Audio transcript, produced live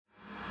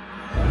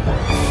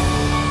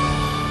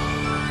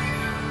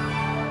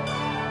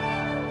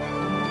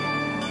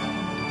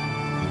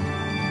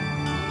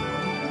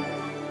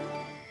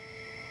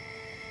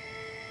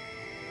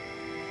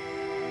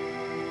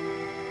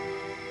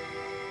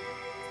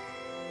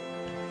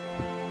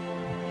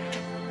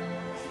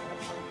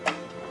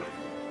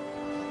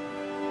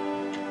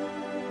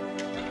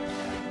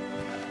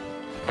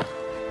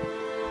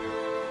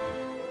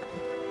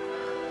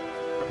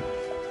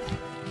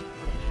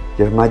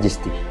Your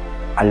Majesty,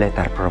 a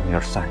letter from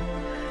your son.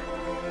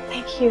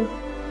 Thank you.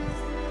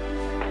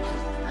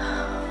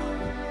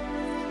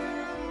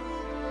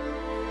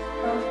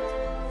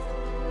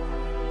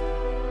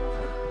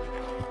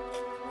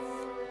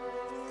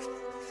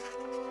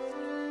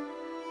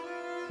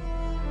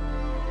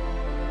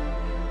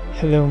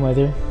 Hello,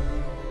 Mother.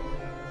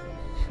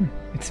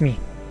 It's me.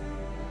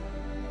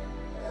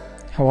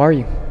 How are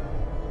you?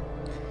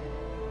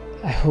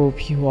 I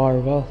hope you are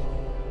well.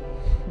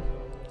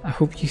 I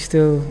hope you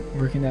still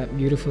work in that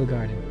beautiful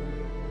garden.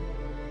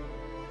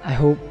 I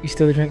hope you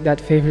still drink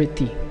that favorite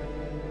tea.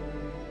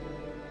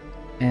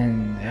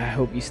 And I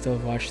hope you still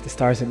watch the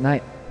stars at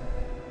night.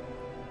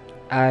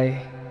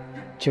 I,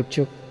 Chuk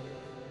Chuk,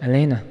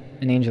 Elena,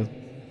 and Angel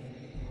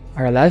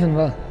are alive and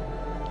well.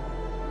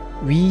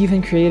 We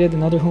even created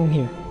another home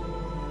here.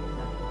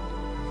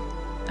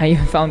 I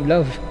even found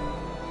love.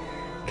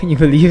 Can you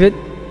believe it?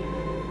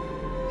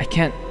 I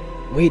can't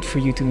wait for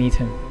you to meet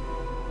him.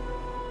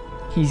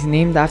 He's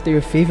named after your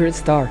favorite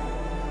star.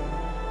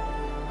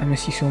 I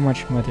miss you so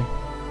much, Mother.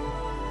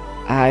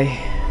 I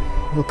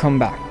will come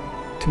back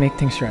to make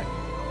things right.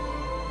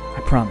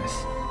 I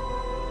promise.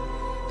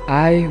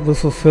 I will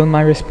fulfill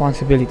my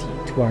responsibility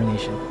to our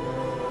nation.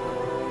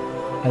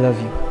 I love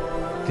you.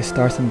 The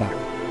stars and back.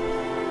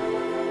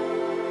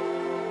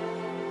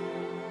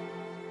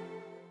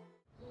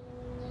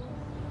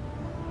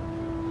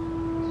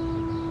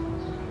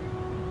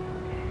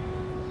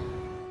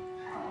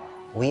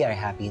 We are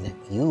happy that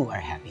you are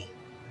happy.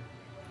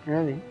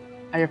 Really?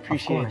 I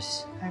appreciate it. Of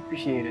course. I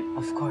appreciate it.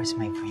 Of course,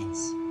 my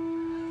prince.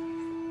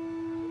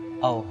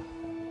 Oh,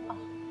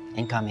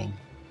 incoming.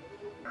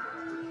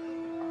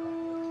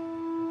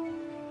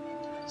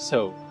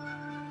 So,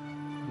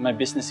 my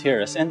business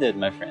here has ended,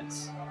 my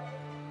friends.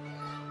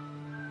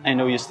 I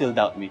know you still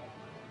doubt me,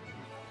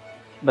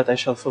 but I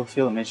shall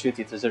fulfill my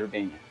duty to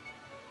Zurbania.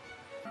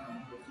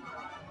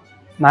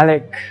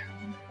 Malik,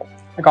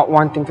 I got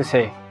one thing to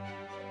say.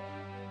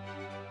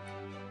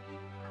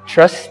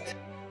 Trust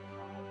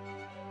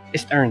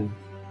is earned,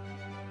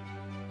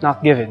 not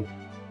given.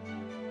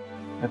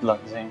 Good luck,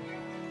 Zeyn.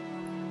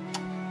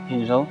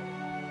 Angel,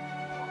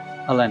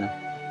 Elena,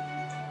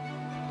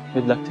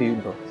 good luck to you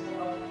both.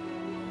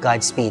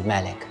 Godspeed,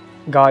 Malik.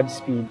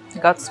 Godspeed.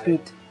 Godspeed.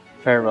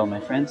 Farewell,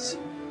 my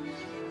friends.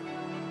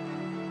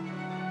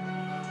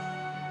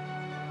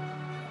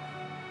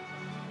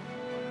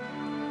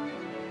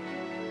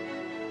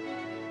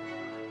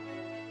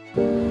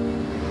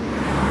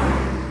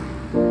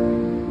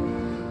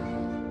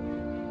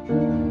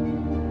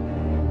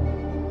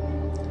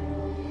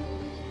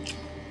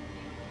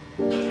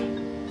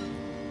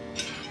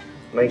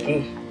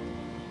 Mikey,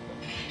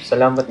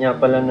 salamat nga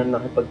pala na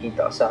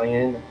nakipagkita ka sa akin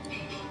ngayon.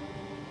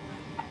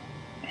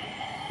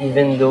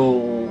 Even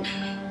though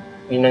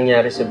yung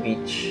nangyari sa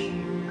beach,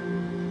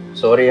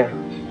 sorry ah.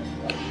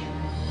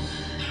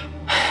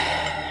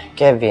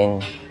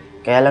 Kevin,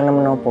 kaya lang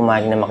naman ako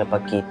pumayag na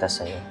makipagkita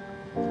sa'yo.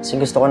 Kasi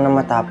gusto ko na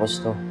matapos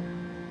to.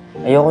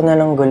 Ayoko na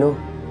ng gulo.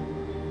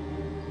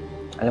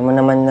 Alam mo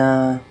naman na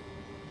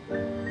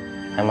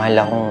may mahal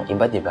akong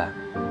iba, di ba?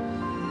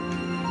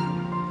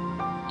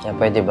 Kaya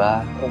pwede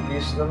ba?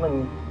 Obvious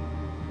naman.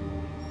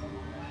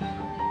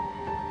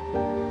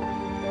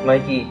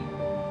 Mikey,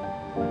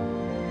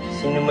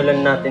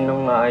 sinimulan natin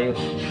ng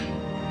maayos.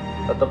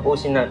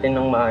 Tatapusin natin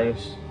ng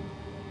maayos.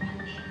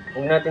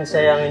 Huwag natin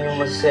sayangin yung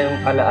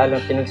masasayang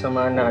alaalang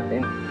pinagsamahan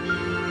natin.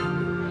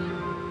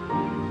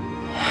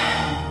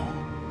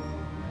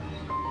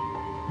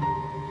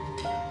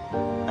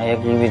 I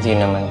agree with you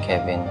naman,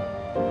 Kevin.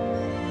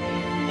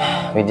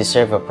 We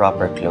deserve a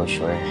proper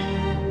closure.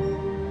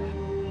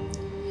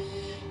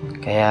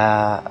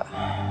 Kaya...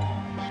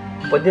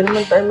 Pwede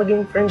naman tayo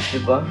maging friends,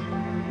 di ba?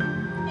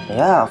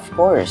 Yeah, of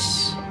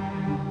course.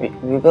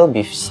 We will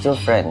be still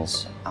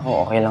friends.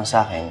 Ako, okay lang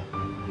sa akin.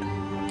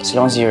 As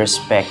long as you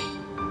respect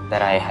that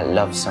I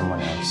love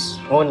someone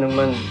else. Oo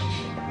naman.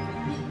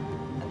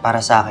 At para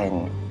sa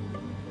akin,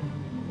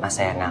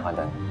 masaya na ako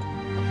doon.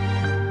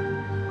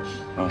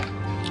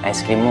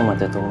 Ice cream mo,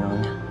 matutunaw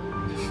na.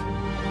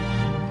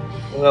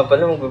 Oo nga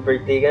pala,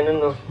 mag-birthday ka na,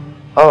 no?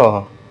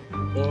 Oo.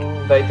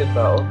 Invited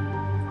pa ako?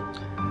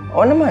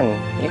 Oo naman.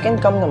 You can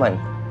come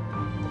naman.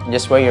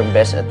 Just wear your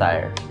best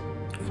attire.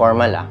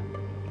 Formal ah.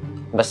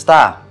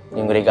 Basta,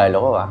 yung regalo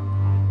ko ah.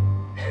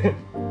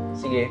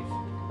 Sige.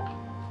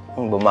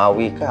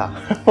 Bumawi ka.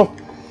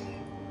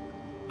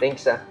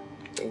 Thanks ah.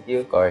 Thank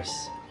you. Of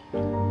course.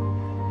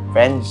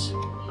 Friends.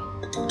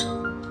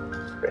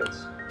 Friends.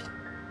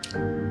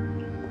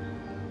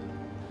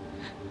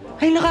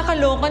 Ay,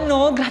 nakakaloka,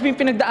 no? Grabe yung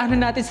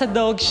pinagdaanan natin sa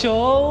dog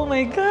show. Oh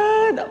my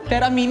God!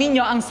 Pero aminin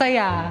nyo, ang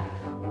saya.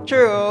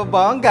 True,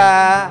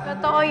 bongga!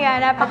 Totoo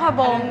yan,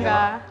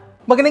 napaka-bongga.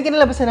 Magandang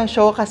kinalabasan ng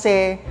show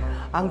kasi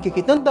ang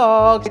cute ng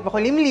dog,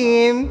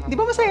 makulimlim. Di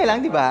ba masaya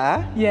lang, di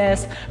ba?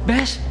 Yes.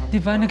 Besh,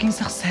 di ba naging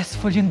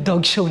successful yung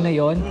dog show na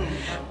yon?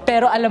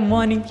 Pero alam mo,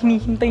 anong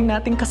hinihintay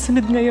natin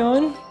kasunod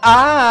ngayon?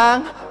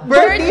 Ang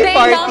birthday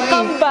party! ng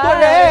kambal!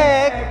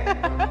 Correct!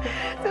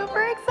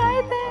 Super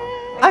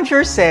excited! Ay, I'm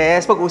sure,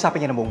 sis, pag-uusapan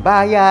niya ng buong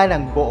bayan,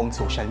 ng buong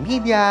social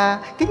media,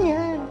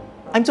 ganyan.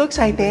 I'm so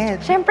excited.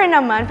 Siyempre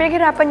naman,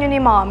 pinaghirapan yun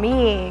ni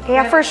Mommy.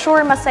 Kaya for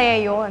sure,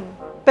 masaya yun.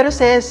 Pero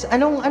sis,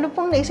 ano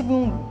pang naisip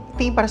mong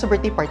theme para sa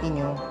birthday party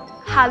niyo?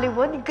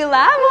 Hollywood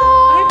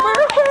glamour! Ay,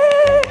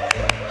 perfect!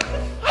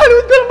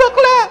 Hollywood glamour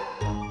bakla!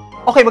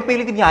 Okay,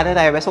 magpilipinyana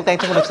tayo, bes. Huwag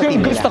tayong tumunog sa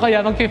TV Gusto ko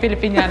yan,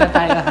 magpipilipinyana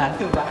tayo ha.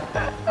 Diba?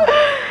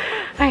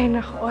 Ay,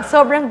 nako.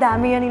 Sobrang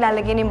dami yun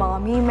nilalagay ni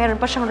Mommy.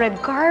 Meron pa siyang red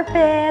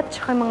carpet,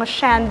 tsaka mga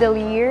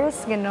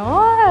chandeliers,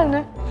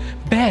 ganon.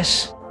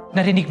 Besh,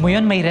 narinig mo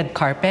yun, may red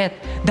carpet.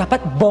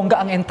 Dapat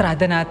bongga ang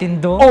entrada natin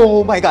doon.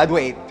 Oh my God,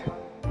 wait.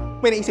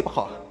 May naisip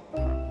ako.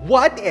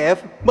 What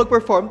if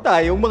mag-perform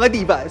tayong mga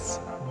divas?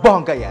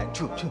 Bongga yan.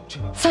 Chum, chum,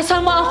 chum.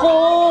 Sasama ako!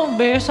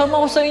 Besh,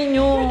 sama ako sa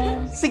inyo.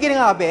 Sige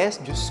na nga,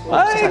 bes. Diyos ko.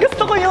 Ay, sasali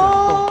gusto ka ko na.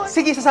 yun!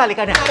 Sige, sasali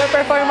ka na.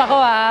 Perform ako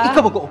ha.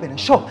 Ikaw mag-open ng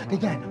show.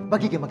 Ganyan,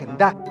 magiging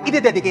maganda.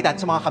 Ide-dedicate natin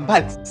sa mga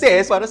kambal.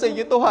 Sis, para sa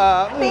iyo to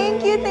ha.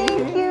 Thank you,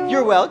 thank you.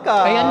 You're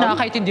welcome. Ayan na,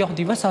 kahit hindi ako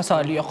diva,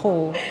 sasali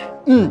ako.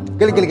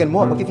 Galing-galingan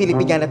mo.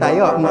 Magki-Filipiniana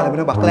tayo. Ang alam mo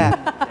ng bakla.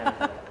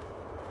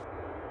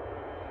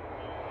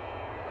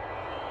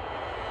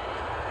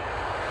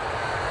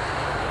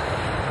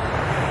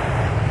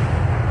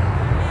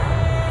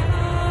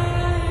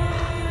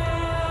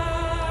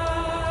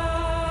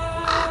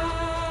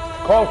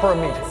 Call for a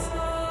meeting.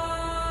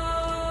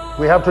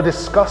 We have to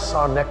discuss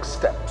our next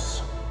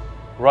steps.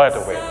 Right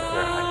away,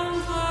 Your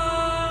Highness.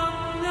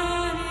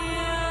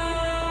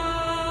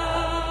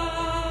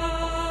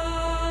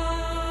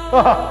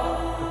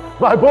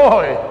 My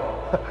boy!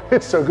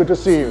 It's so good to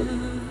see you.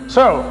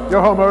 So, you're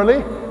home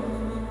early?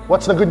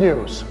 What's the good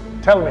news?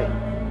 Tell me.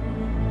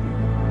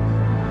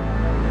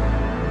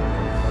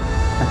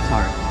 I'm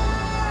sorry.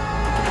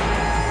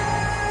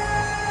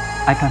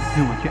 I can't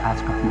do what you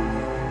ask of me.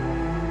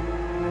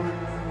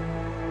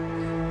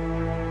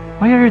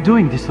 Why are you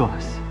doing this to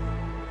us?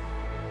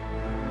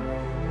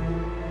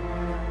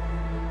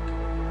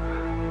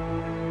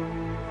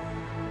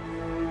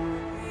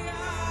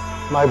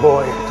 My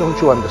boy, don't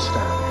you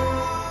understand?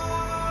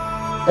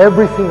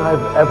 Everything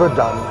I've ever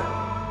done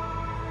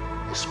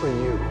is for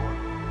you,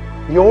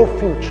 your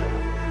future.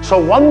 So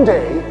one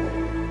day,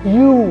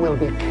 you will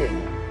be king.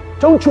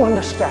 Don't you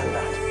understand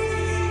that?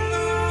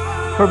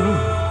 For me?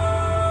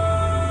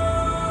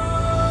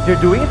 You're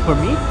doing it for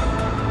me?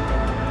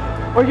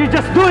 Or you're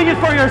just doing it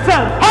for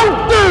yourself? How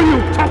dare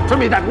you talk to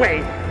me that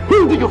way?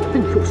 Who do you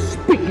think you're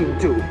speaking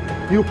to?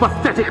 You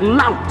pathetic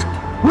lout!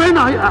 When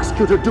I ask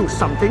you to do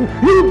something,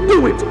 you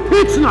do it!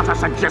 It's not a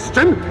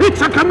suggestion,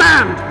 it's a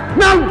command!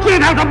 Now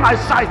get out of my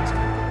sight!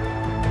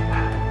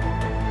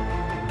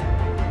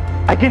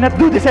 I cannot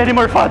do this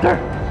anymore, Father!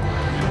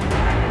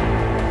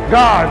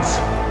 Guards,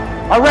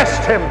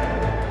 arrest him!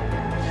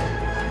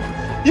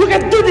 You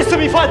can do this to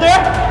me, Father!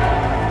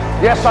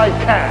 Yes, I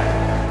can.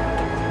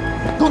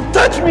 Don't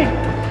touch me!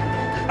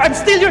 I'm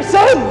still your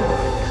son!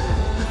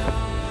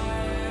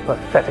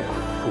 Pathetic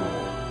fool.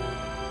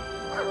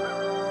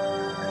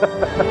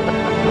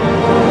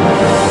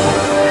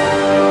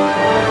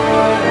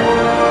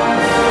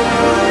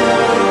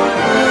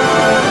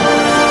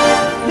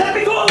 Let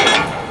me go!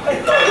 I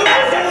told you to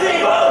let me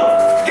go!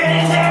 Get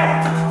in there!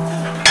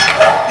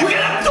 You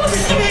cannot do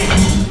this to me!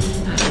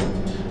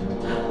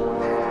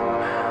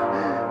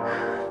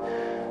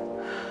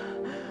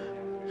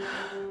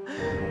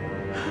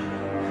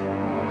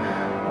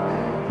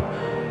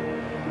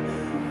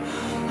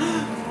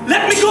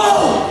 Let me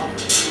go!